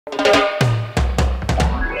Hi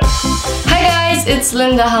guys, it's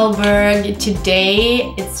Linda Hallberg.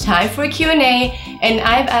 Today it's time for a Q&A, and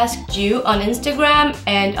I've asked you on Instagram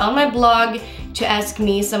and on my blog to ask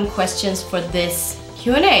me some questions for this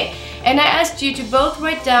Q&A. And I asked you to both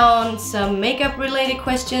write down some makeup related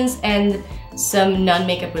questions and some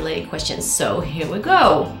non-makeup related questions. So here we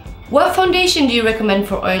go. What foundation do you recommend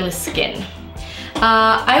for oily skin?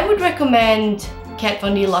 I would recommend Kat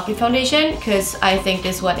Von D Lucky Foundation because I think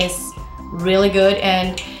this one is really good,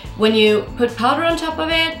 and when you put powder on top of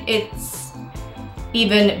it, it's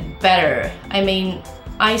even better. I mean,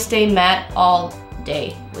 I stay matte all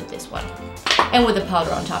day with this one. And with the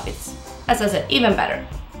powder on top, it's, as I said, even better.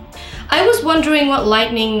 I was wondering what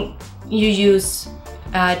lighting you use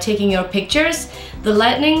taking your pictures. The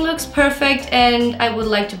lighting looks perfect and I would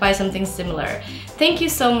like to buy something similar. Thank you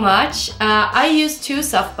so much. I use two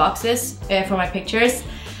softboxes for my pictures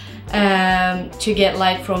to get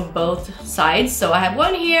light from both sides. So I have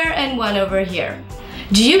one here and one over here.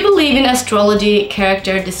 Do you believe in astrology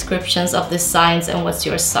character descriptions of the signs, and what's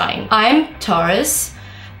your sign? I'm Taurus,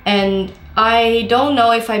 and I don't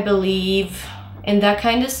know if I believe in that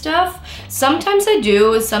kind of stuff. Sometimes I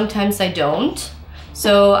do, sometimes I don't.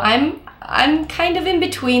 So I'm kind of in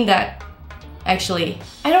between that, actually.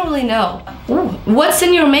 I don't really know. Ooh. What's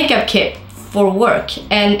in your makeup kit for work,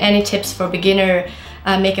 and any tips for beginner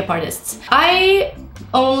makeup artists? I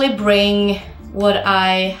only bring what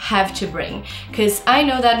I have to bring, because I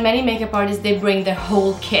know that many makeup artists, they bring their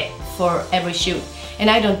whole kit for every shoot, and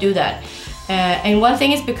I don't do that. And one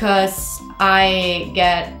thing is because I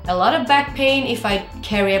get a lot of back pain if I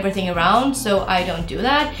carry everything around, so I don't do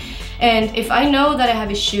that. And if I know that I have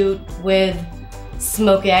a shoot with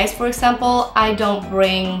smoky eyes, for example, I don't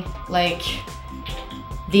bring like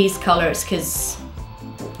these colors because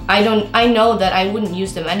I know that I wouldn't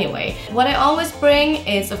use them anyway. What I always bring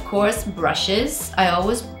is, of course, brushes. I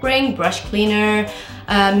always bring brush cleaner,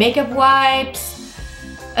 makeup wipes,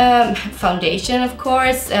 foundation, of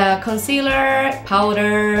course, concealer,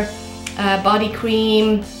 powder, body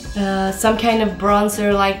cream, some kind of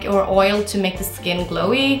bronzer or oil to make the skin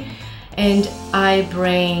glowy. And I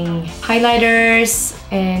bring highlighters,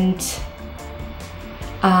 and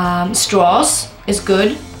straws is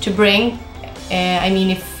good to bring. I mean,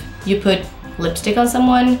 if you put lipstick on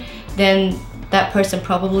someone, then that person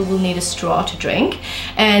probably will need a straw to drink.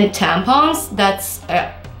 And tampons, that's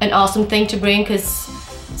an awesome thing to bring, because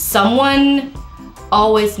someone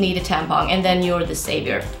always needs a tampon, and then you're the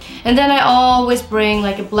savior. And then I always bring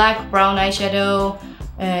like a black brown eyeshadow,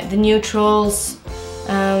 the neutrals,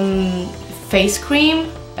 face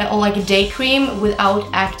cream, or like a day cream without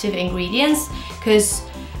active ingredients, because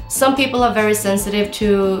some people are very sensitive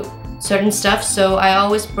to certain stuff, so I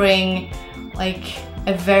always bring like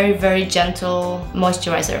a very gentle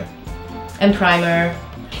moisturizer and primer.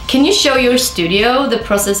 Can you show your studio the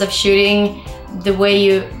process of shooting, the way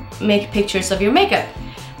you make pictures of your makeup?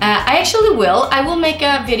 I actually will. I will make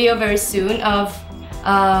a video very soon of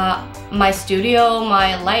my studio,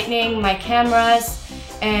 my lighting, my cameras,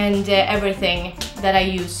 and everything that I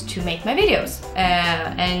use to make my videos.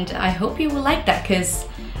 And I hope you will like that, because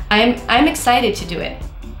I'm excited to do it.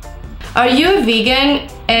 Are you a vegan,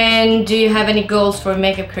 and do you have any goals for a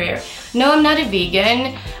makeup career? No, I'm not a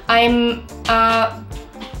vegan. I'm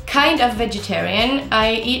kind of vegetarian.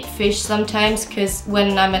 I eat fish sometimes because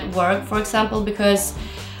when I'm at work, for example, because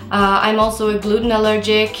I'm also a gluten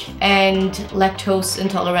allergic and lactose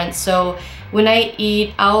intolerant. So when I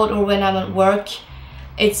eat out or when I'm at work,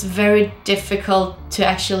 it's very difficult to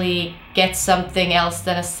actually get something else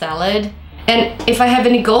than a salad. And if I have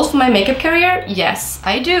any goals for my makeup career, yes,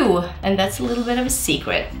 I do. And that's a little bit of a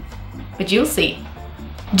secret, but you'll see.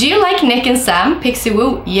 Do you like Nick and Sam, Pixie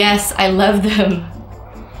Woo? Yes, I love them.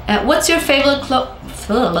 What's your favorite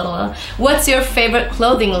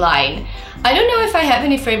clothing line? I don't know if I have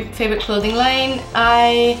any favorite clothing line.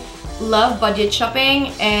 I love budget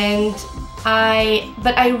shopping,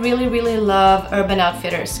 but I really love Urban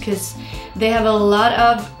Outfitters, because they have a lot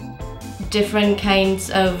of different kinds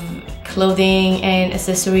of clothing and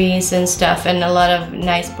accessories and stuff, and a lot of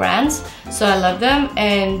nice brands, so I love them.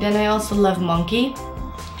 And then I also love Monkey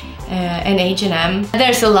and H&M.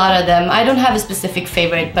 There's a lot of them. I don't have a specific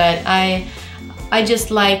favorite, but I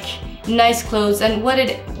just like nice clothes, and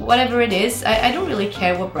whatever it is, I don't really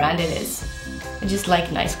care what brand it is. I just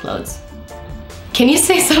like nice clothes. Can you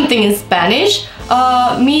say something in Spanish?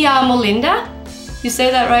 Mi llamo Linda? You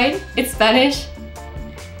say that right? It's Spanish?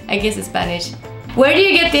 I guess it's Spanish. Where do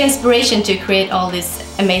you get the inspiration to create all these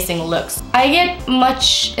amazing looks? I get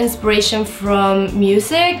much inspiration from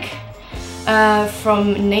music,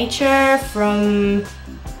 from nature, from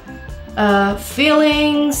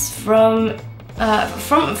feelings, from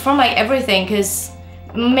like everything, because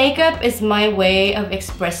makeup is my way of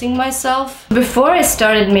expressing myself. Before I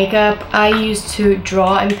started makeup, I used to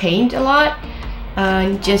draw and paint a lot,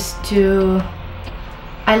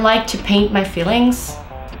 I like to paint my feelings.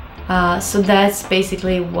 So that's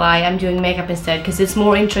basically why I'm doing makeup instead, because it's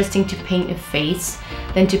more interesting to paint a face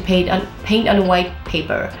than to paint on a white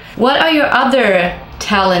paper. What are your other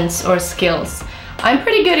talents or skills? I'm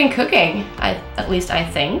pretty good in cooking, at least I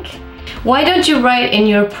think. Why don't you write in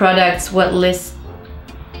your products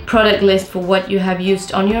product list for what you have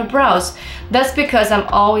used on your brows? That's because I'm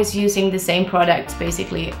always using the same products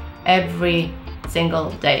basically every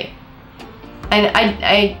single day. And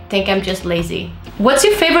I think I'm just lazy. What's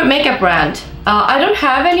your favorite makeup brand? I don't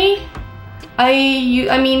have any.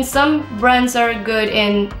 I mean, some brands are good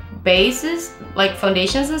in bases, like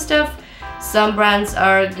foundations and stuff. Some brands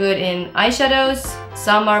are good in eyeshadows.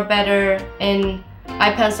 Some are better in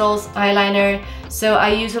eye pencils, eyeliner. So I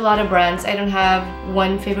use a lot of brands. I don't have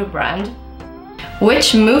one favorite brand.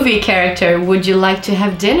 Which movie character would you like to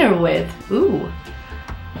have dinner with? Ooh,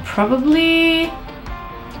 probably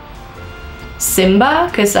Simba,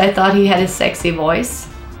 because I thought he had a sexy voice,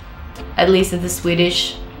 at least in the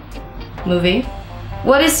Swedish movie.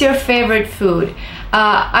 What is your favorite food?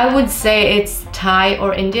 I would say it's Thai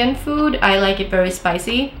or Indian food. I like it very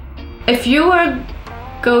spicy. If you were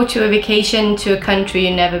go to a vacation to a country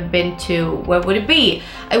you've never been to, where would it be?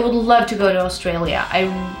 I would love to go to Australia.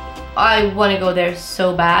 I want to go there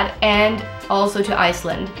so bad, and also to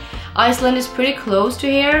Iceland. Iceland is pretty close to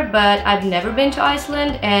here, but I've never been to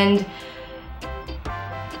Iceland, and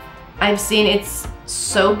I've seen it's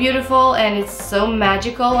so beautiful and it's so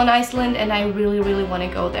magical on Iceland, and I really want to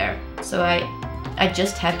go there. So I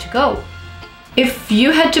just had to go. If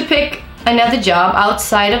you had to pick another job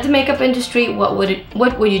outside of the makeup industry, what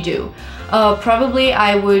would you do? Probably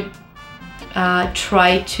I would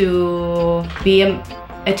try to be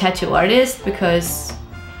a tattoo artist, because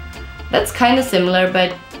that's kind of similar,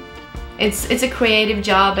 but it's a creative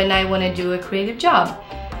job, and I want to do a creative job.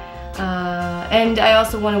 And I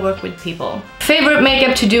also want to work with people. Favorite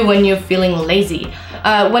makeup to do when you're feeling lazy?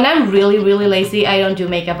 When I'm really lazy, I don't do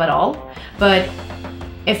makeup at all. But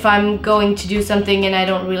if I'm going to do something and I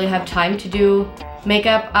don't really have time to do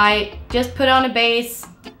makeup, I just put on a base,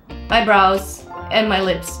 my brows, and my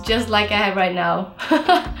lips, just like I have right now.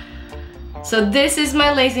 So this is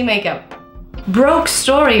my lazy makeup. Broke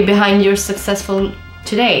story behind your successful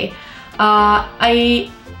today.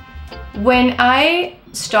 When I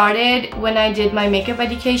did my makeup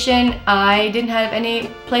education, I didn't have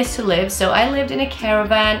any place to live, so I lived in a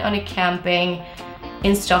caravan on a camping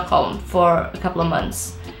in Stockholm for a couple of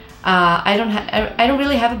months. I don't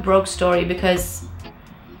really have a broke story, because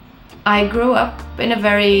I grew up in a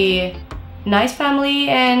very nice family,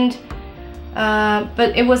 and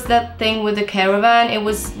but it was that thing with the caravan. It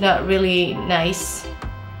was not really nice,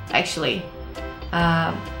 actually.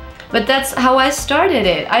 But that's how I started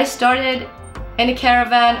it. I started in a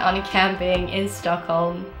caravan on a camping in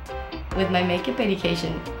Stockholm with my makeup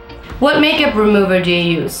education. What makeup remover do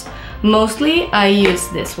you use? Mostly I use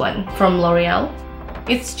this one from L'Oreal.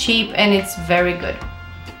 It's cheap and it's very good.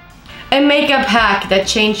 A makeup hack that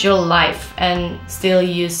changed your life and still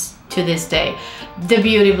use to this day. The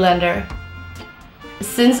beauty blender.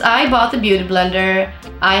 Since I bought the beauty blender,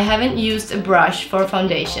 I haven't used a brush for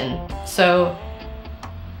foundation. So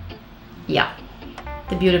yeah,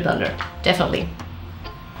 the beauty blender, definitely.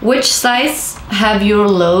 Which size have your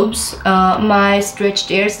lobes? My stretched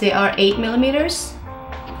ears, they are 8 millimeters.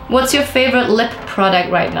 What's your favorite lip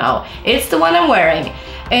product right now? It's the one I'm wearing.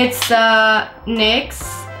 It's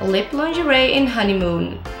NYX Lip Lingerie in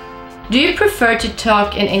Honeymoon. Do you prefer to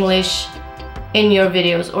talk in English in your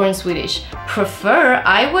videos or in Swedish? Prefer?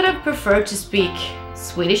 I would have preferred to speak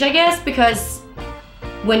Swedish, I guess, because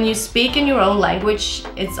when you speak in your own language,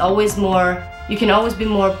 it's always more, you can always be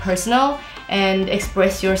more personal and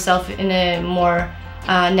express yourself in a more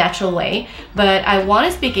natural way. But I want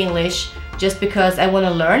to speak English just because I want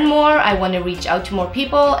to learn more, I want to reach out to more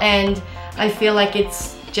people, and I feel like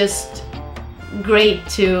it's just great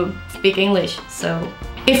to speak English. So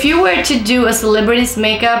if you were to do a celebrity's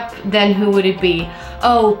makeup, then who would it be?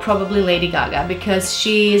 Oh, probably Lady Gaga, because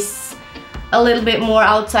she's a little bit more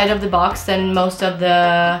outside of the box than most of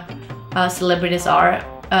the celebrities are.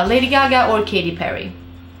 Lady Gaga or Katy Perry.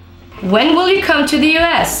 When will you come to the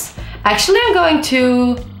US? Actually, I'm going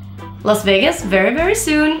to Las Vegas very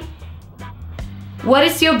soon. What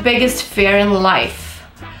is your biggest fear in life?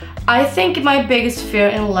 I think my biggest fear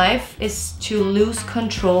in life is to lose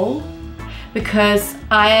control, because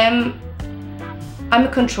I am I'm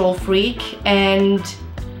a control freak and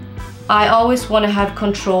I always want to have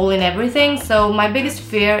control in everything, so my biggest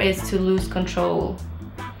fear is to lose control,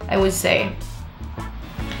 I would say.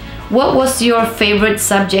 What was your favorite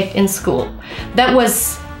subject in school? That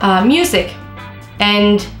was music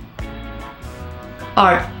and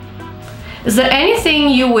art. Is there anything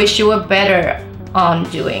you wish you were better on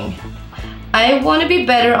doing? I want to be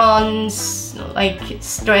better on like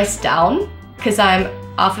stress down, because I'm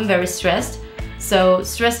often very stressed. So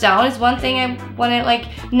stress down is one thing. I want to like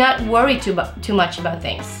not worry too much about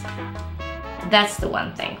things. That's the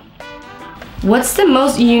one thing. What's the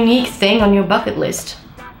most unique thing on your bucket list?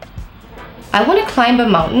 I want to climb a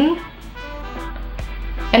mountain,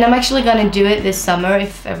 and I'm actually gonna do it this summer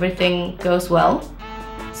if everything goes well.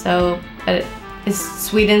 So it's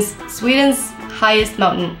Sweden's highest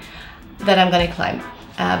mountain that I'm gonna climb,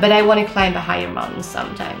 but I want to climb a higher mountain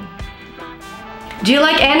sometime. Do you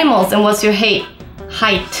like animals, and what's your height?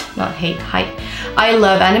 Not hate, height. I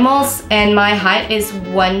love animals and my height is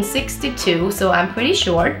 162, so I'm pretty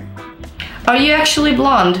short. Are you actually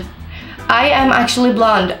blonde? I am actually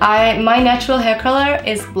blonde. My natural hair color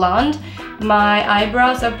is blonde. My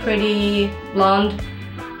eyebrows are pretty blonde,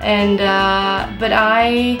 and but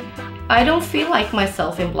I don't feel like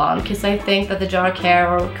myself in blonde, because I think that the dark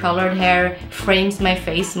hair or colored hair frames my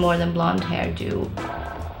face more than blonde hair do.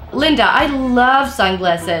 Linda, I love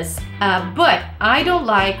sunglasses, but I don't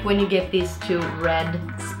like when you get these two red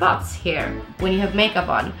spots here when you have makeup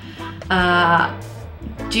on.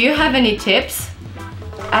 Do you have any tips?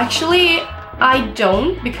 Actually, I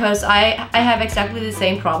don't, because I have exactly the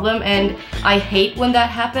same problem and I hate when that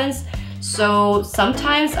happens. So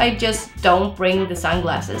sometimes I just don't bring the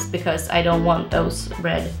sunglasses because I don't want those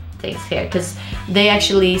red things here, because they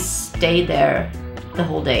actually stay there the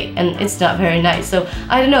whole day and it's not very nice. So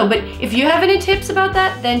I don't know, but if you have any tips about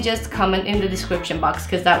that, then just comment in the description box,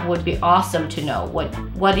 because that would be awesome to know.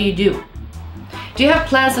 What do you do? Do you have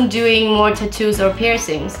plans on doing more tattoos or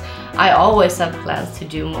piercings? I always have plans to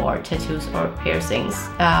do more tattoos or piercings.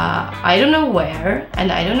 I don't know where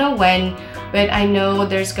and I don't know when, but I know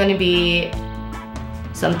there's gonna be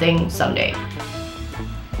something someday.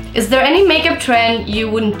 Is there any makeup trend you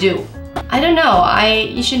wouldn't do? I don't know.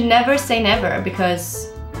 You should never say never,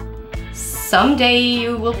 because someday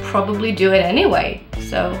you will probably do it anyway.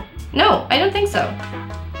 So no, I don't think so.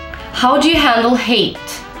 How do you handle hate?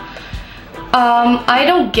 I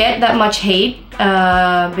don't get that much hate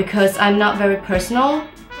because I'm not very personal,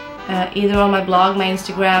 either on my blog, my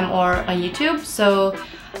Instagram, or on YouTube. So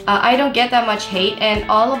I don't get that much hate, and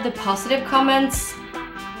all of the positive comments,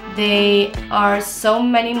 they are so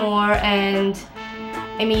many more. And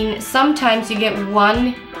I mean, sometimes you get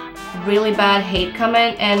one really bad hate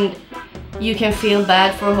comment and you can feel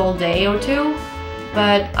bad for a whole day or two,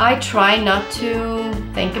 but I try not to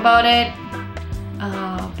think about it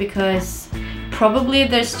because probably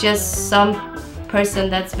there's just some person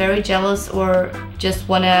that's very jealous or just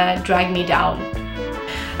wanna drag me down.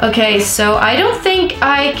 Okay, so I don't think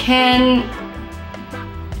I can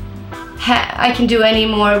do any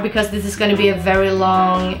more, because this is gonna be a very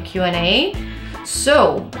long Q&A.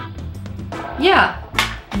 So yeah,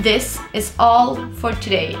 this is all for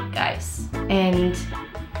today, guys, and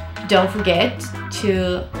don't forget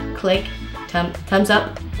to click thumbs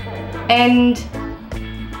up and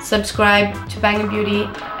subscribe to Banger Beauty,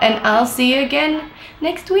 and I'll see you again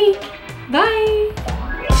next week. Bye!